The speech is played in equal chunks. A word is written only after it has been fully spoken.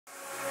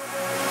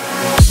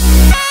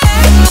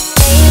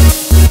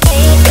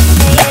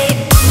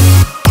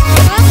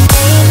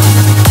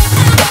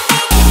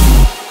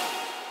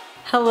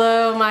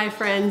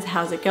friends,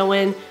 how's it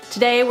going?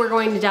 Today we're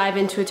going to dive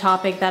into a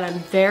topic that I'm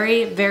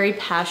very, very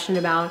passionate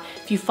about.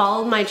 If you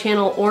followed my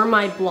channel or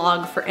my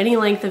blog for any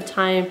length of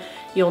time,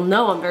 you'll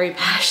know I'm very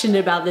passionate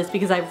about this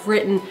because I've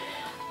written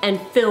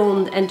and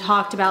filmed and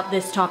talked about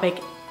this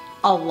topic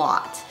a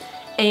lot,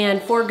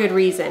 and for good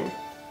reason.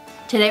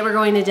 Today we're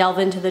going to delve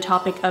into the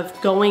topic of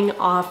going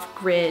off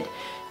grid,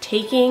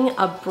 taking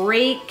a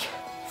break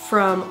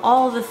from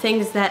all the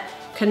things that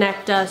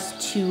connect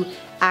us to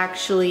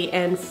actually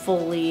and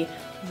fully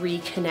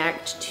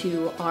reconnect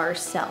to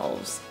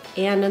ourselves,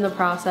 and in the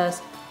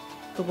process,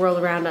 the world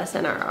around us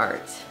and our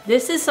art.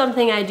 This is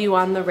something I do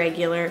on the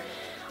regular.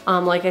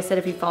 Like I said,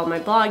 if you follow my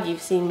blog,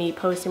 you've seen me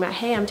posting about,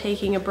 hey, I'm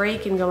taking a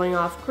break and going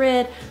off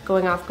grid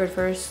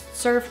for a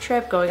surf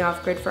trip, going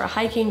off grid for a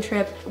hiking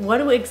trip. What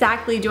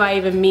exactly do I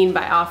even mean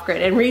by off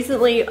grid? And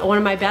recently, one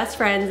of my best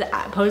friends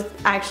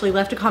actually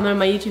left a comment on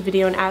my YouTube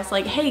video and asked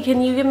like, hey,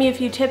 can you give me a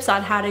few tips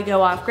on how to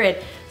go off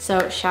grid?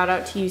 So shout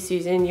out to you,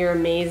 Susan, you're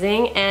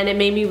amazing. And it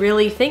made me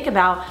really think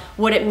about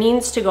what it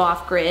means to go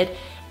off grid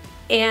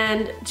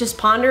and just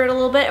ponder it a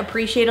little bit,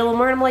 appreciate it a little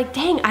more. And I'm like,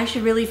 dang, I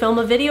should really film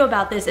a video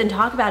about this and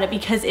talk about it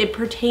because it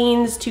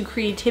pertains to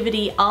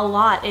creativity a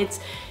lot. It's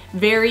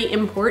very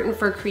important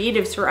for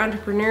creatives, for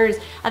entrepreneurs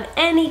of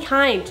any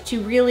kind,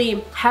 to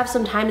really have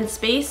some time and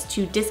space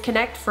to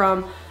disconnect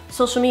from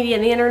social media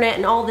and the internet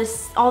and all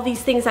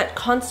these things that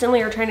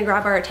constantly are trying to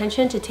grab our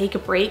attention, to take a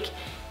break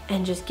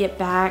and just get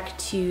back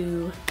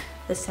to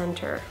the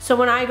center. So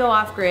when I go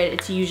off grid,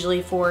 it's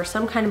usually for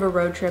some kind of a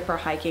road trip or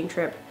hiking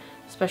trip.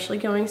 Especially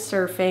going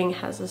surfing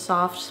has a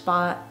soft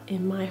spot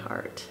in my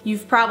heart.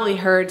 You've probably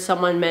heard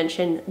someone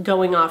mention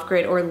going off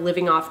grid or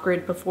living off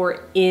grid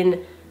before,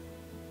 in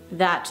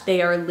that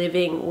they are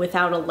living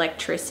without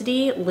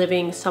electricity,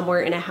 living somewhere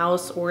in a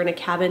house or in a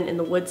cabin in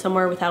the woods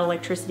somewhere without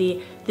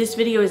electricity. This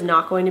video is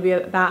not going to be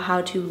about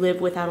how to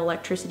live without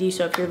electricity,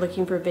 so if you're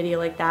looking for a video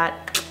like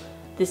that,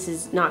 this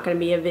is not going to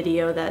be a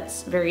video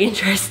that's very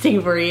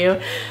interesting for you.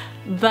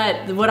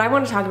 But what I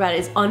want to talk about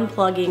is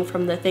unplugging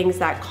from the things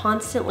that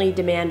constantly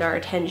demand our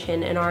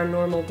attention in our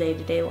normal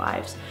day-to-day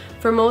lives.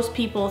 For most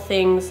people,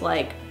 things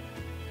like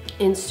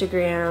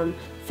Instagram,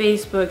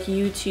 Facebook,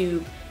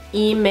 YouTube,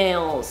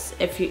 emails,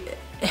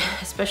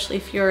 especially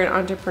if you're an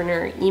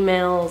entrepreneur,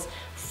 emails,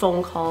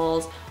 phone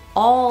calls,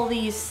 all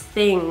these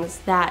things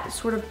that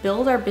sort of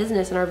build our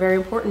business and are very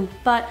important,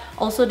 but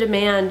also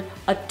demand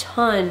a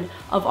ton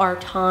of our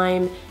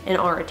time and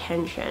our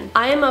attention.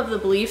 I am of the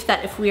belief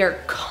that if we are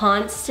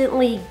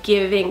constantly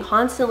giving,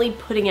 constantly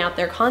putting out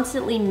there,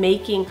 constantly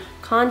making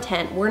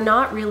content, we're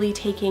not really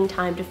taking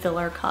time to fill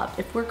our cup.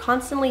 If we're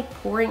constantly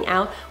pouring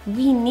out,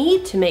 we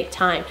need to make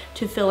time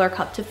to fill our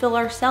cup, to fill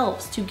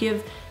ourselves, to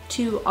give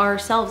to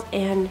ourselves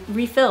and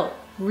refill,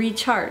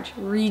 recharge,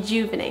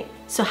 rejuvenate.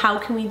 So how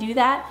can we do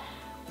that?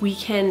 We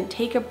can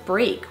take a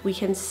break, we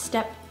can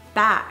step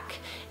back.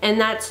 And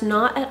that's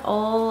not at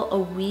all a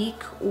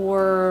weak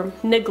or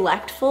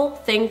neglectful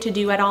thing to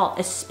do at all,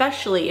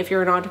 especially if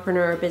you're an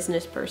entrepreneur or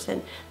business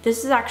person.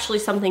 This is actually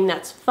something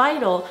that's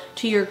vital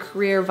to your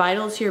career,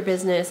 vital to your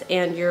business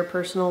and your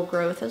personal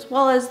growth, as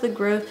well as the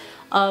growth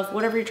of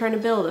whatever you're trying to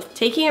build. If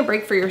taking a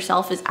break for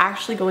yourself is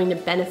actually going to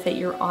benefit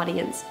your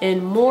audience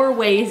in more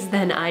ways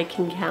than I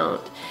can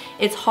count.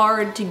 It's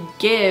hard to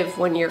give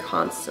when you're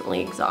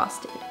constantly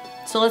exhausted.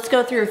 So let's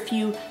go through a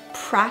few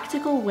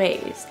practical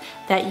ways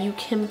that you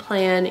can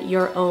plan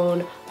your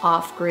own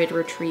off-grid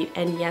retreat.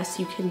 And yes,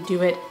 you can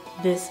do it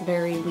this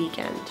very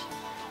weekend.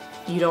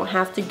 You don't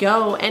have to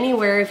go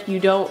anywhere if you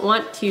don't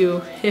want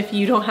to. If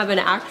you don't have an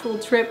actual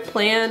trip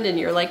planned and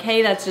you're like,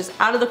 hey, that's just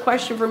out of the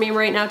question for me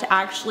right now to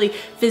actually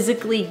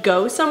physically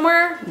go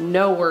somewhere,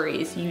 no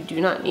worries, you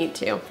do not need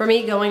to. For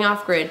me, going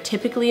off grid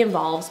typically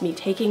involves me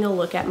taking a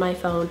look at my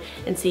phone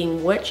and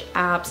seeing which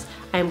apps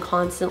I'm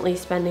constantly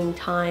spending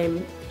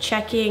time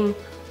checking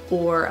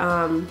or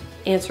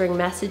answering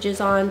messages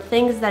on,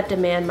 things that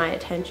demand my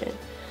attention.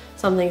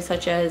 Something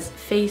such as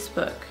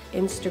Facebook,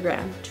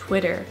 Instagram,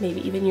 Twitter,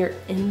 maybe even your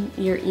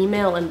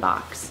email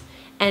inbox,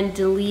 and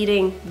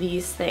deleting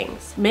these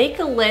things. Make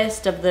a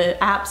list of the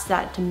apps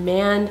that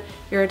demand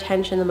your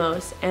attention the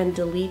most and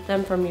delete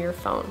them from your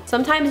phone.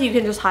 Sometimes you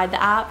can just hide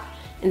the app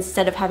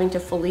instead of having to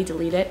fully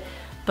delete it,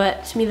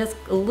 but to me that's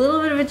a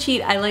little bit of a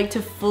cheat. I like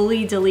to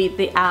fully delete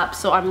the app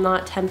so I'm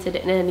not tempted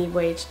in any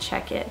way to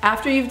check it.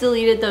 After you've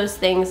deleted those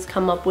things,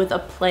 come up with a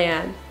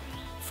plan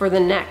for the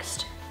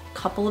next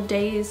couple of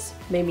days,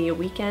 maybe a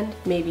weekend,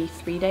 maybe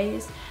 3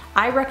 days.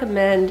 I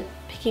recommend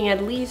picking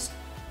at least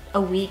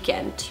a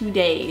weekend, 2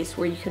 days,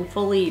 where you can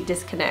fully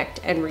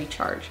disconnect and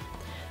recharge.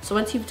 So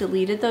once you've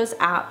deleted those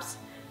apps,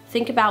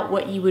 think about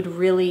what you would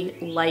really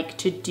like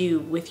to do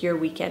with your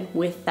weekend,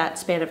 with that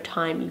span of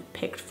time you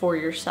picked for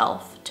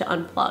yourself to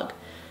unplug.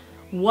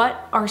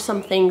 What are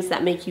some things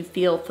that make you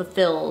feel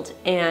fulfilled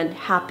and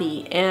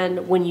happy,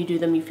 and when you do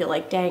them you feel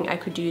like, dang, I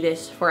could do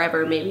this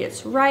forever? Maybe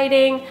it's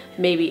writing,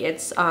 maybe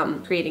it's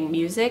creating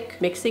music,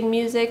 mixing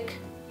music,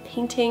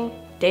 painting,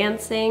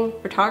 dancing,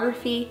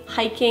 photography,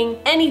 hiking,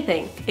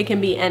 anything. It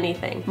can be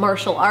anything.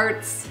 Martial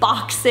arts,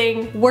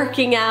 boxing,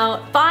 working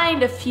out.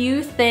 Find a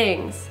few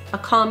things, a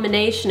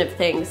combination of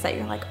things that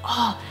you're like,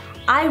 oh,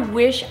 I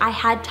wish I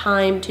had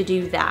time to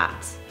do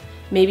that.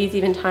 Maybe it's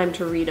even time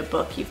to read a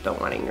book you've been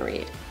wanting to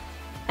read.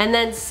 And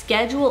then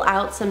schedule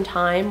out some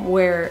time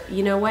where,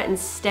 you know what,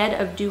 instead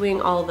of doing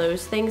all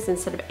those things,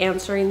 instead of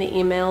answering the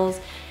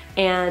emails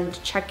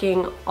and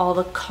checking all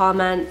the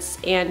comments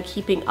and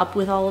keeping up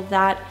with all of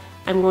that,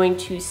 I'm going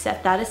to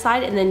set that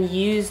aside and then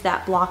use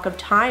that block of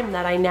time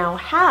that I now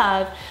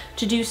have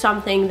to do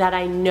something that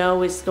I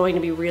know is going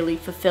to be really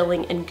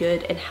fulfilling and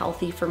good and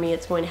healthy for me.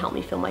 It's going to help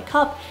me fill my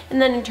cup. And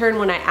then in turn,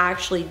 when I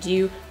actually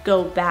do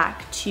go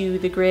back to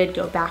the grid,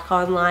 go back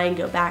online,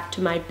 go back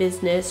to my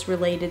business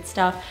related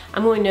stuff,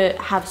 I'm going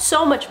to have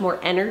so much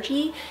more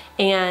energy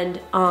and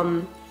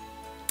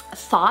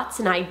thoughts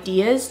and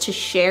ideas to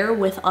share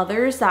with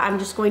others that I'm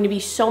just going to be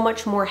so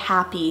much more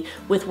happy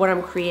with what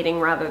I'm creating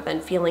rather than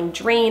feeling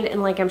drained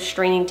and like I'm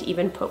straining to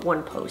even put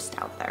one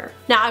post out there.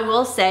 Now I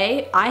will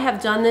say I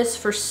have done this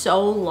for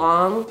so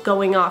long,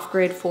 going off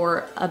grid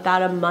for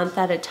about a month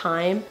at a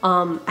time,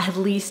 at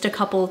least a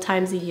couple of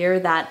times a year,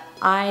 that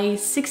I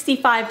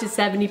 65 to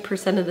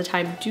 70% of the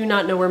time do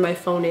not know where my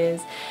phone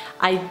is.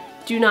 I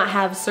do not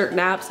have certain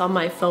apps on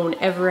my phone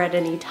ever at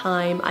any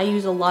time. I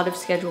use a lot of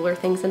scheduler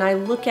things, and I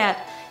look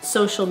at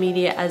social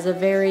media as a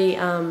very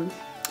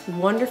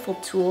wonderful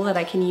tool that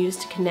I can use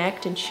to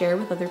connect and share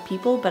with other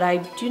people, but I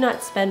do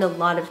not spend a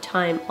lot of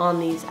time on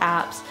these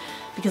apps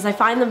because I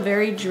find them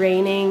very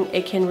draining.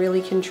 It can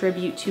really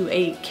contribute to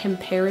a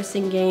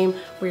comparison game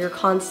where you're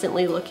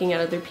constantly looking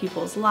at other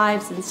people's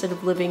lives instead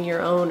of living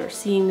your own or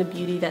seeing the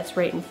beauty that's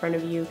right in front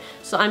of you.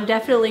 So I'm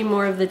definitely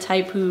more of the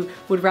type who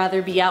would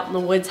rather be out in the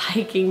woods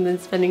hiking than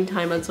spending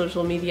time on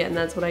social media, and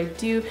that's what I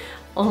do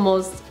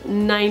almost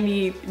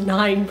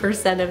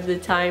 99% of the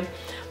time.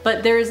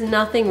 But there is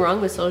nothing wrong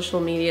with social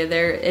media.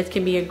 It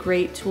can be a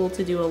great tool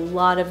to do a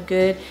lot of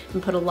good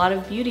and put a lot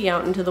of beauty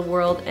out into the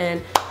world,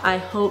 and I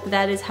hope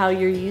that is how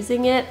you're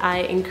using it.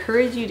 I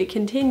encourage you to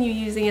continue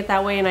using it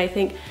that way, and I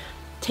think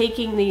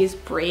taking these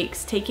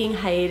breaks, taking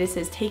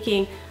hiatuses,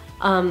 taking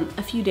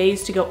a few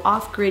days to go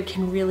off grid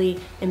can really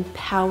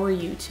empower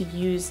you to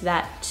use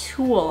that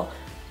tool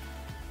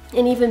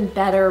in even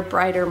better,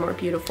 brighter, more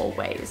beautiful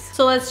ways.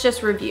 So let's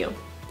just review.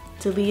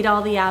 Delete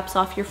all the apps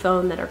off your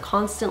phone that are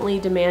constantly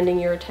demanding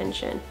your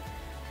attention.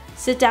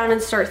 Sit down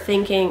and start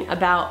thinking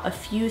about a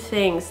few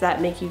things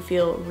that make you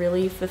feel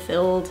really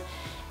fulfilled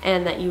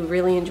and that you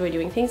really enjoy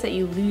doing, things that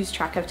you lose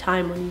track of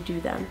time when you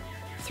do them.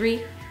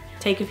 3,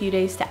 take a few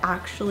days to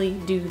actually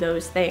do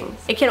those things.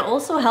 It can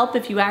also help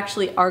if you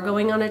actually are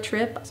going on a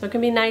trip. So it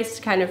can be nice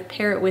to kind of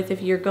pair it with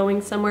if you're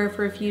going somewhere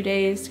for a few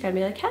days to kind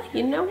of be like, hey,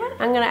 you know what?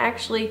 I'm gonna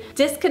actually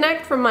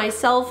disconnect from my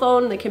cell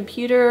phone, the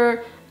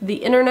computer, the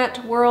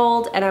internet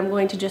world, and I'm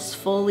going to just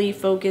fully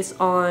focus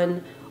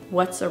on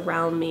what's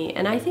around me.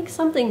 And I think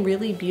something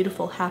really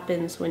beautiful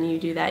happens when you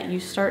do that. You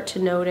start to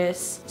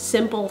notice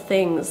simple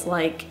things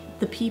like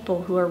the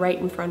people who are right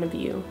in front of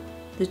you,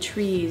 the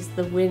trees,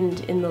 the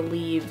wind in the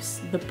leaves,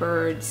 the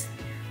birds,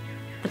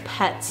 the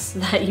pets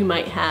that you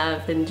might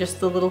have, and just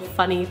the little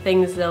funny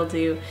things they'll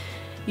do.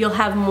 You'll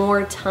have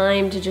more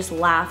time to just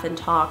laugh and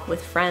talk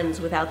with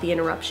friends without the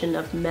interruption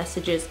of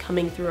messages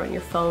coming through on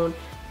your phone,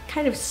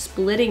 kind of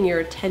splitting your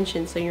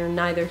attention so you're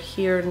neither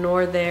here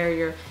nor there.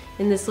 You're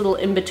in this little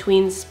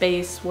in-between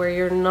space where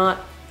you're not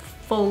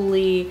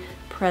fully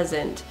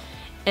present.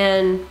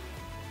 And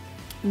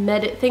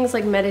things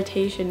like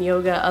meditation,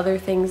 yoga, other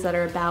things that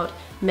are about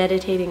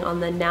meditating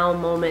on the now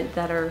moment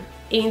that are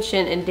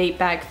ancient and date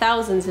back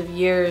thousands of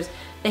years,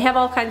 they have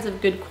all kinds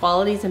of good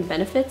qualities and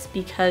benefits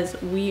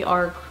because we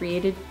are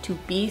created to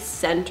be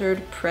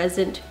centered,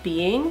 present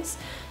beings.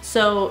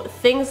 So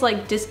things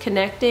like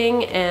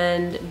disconnecting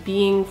and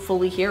being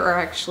fully here are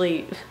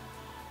actually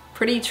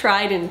pretty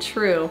tried and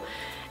true.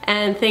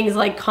 And things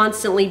like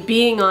constantly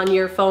being on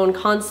your phone,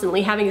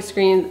 constantly having a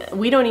screen,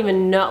 we don't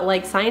even know,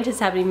 like scientists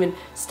haven't even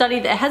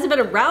studied that. It hasn't been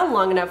around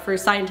long enough for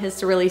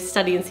scientists to really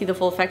study and see the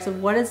full effects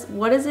of what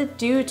does it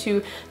do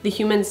to the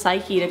human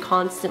psyche to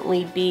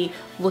constantly be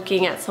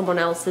looking at someone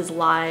else's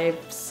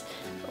lives,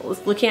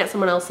 looking at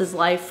someone else's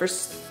life for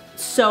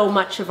so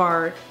much of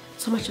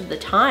the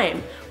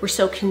time. We're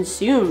so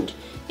consumed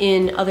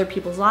in other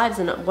people's lives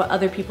and what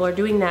other people are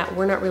doing that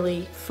we're not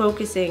really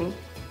focusing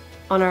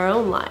on our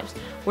own lives.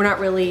 We're not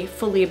really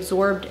fully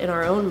absorbed in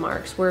our own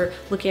marks. We're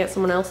looking at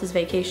someone else's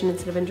vacation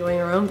instead of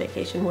enjoying our own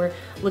vacation. We're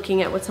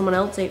looking at what someone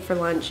else ate for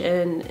lunch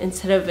and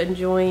instead of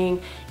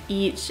enjoying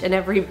each and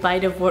every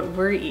bite of what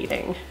we're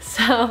eating.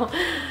 So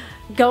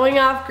going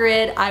off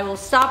grid, I will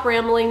stop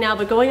rambling now,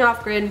 but going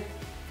off grid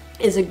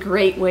is a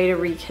great way to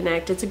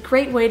reconnect. It's a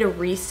great way to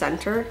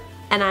recenter,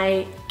 and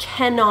I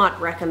cannot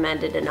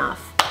recommend it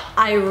enough.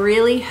 I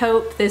really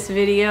hope this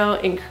video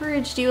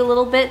encouraged you a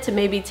little bit to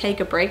maybe take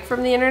a break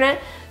from the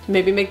internet, to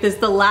maybe make this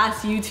the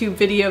last YouTube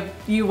video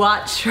you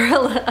watch for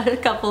a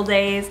couple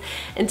days,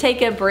 and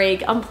take a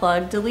break,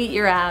 unplug, delete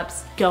your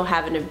apps, go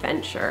have an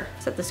adventure.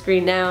 Set the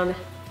screen down,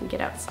 and get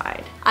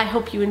outside. I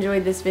hope you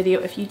enjoyed this video.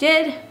 If you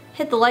did,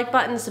 hit the like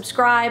button,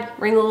 subscribe,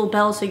 ring the little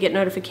bell so you get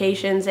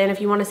notifications, and if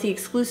you want to see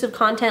exclusive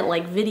content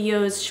like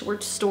videos,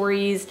 short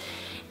stories,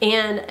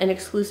 and an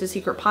exclusive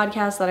secret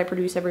podcast that I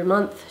produce every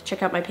month,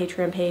 check out my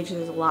Patreon page.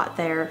 There's a lot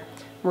there.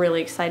 I'm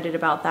really excited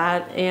about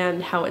that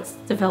and how it's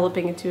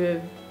developing into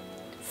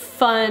a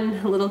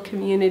fun little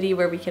community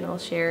where we can all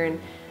share and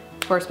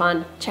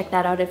correspond. Check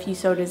that out if you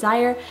so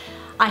desire.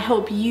 I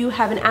hope you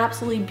have an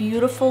absolutely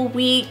beautiful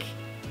week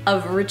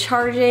of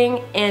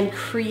recharging and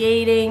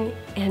creating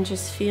and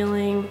just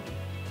feeling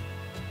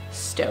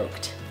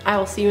stoked. I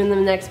will see you in the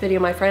next video,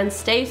 my friends.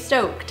 Stay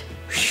stoked.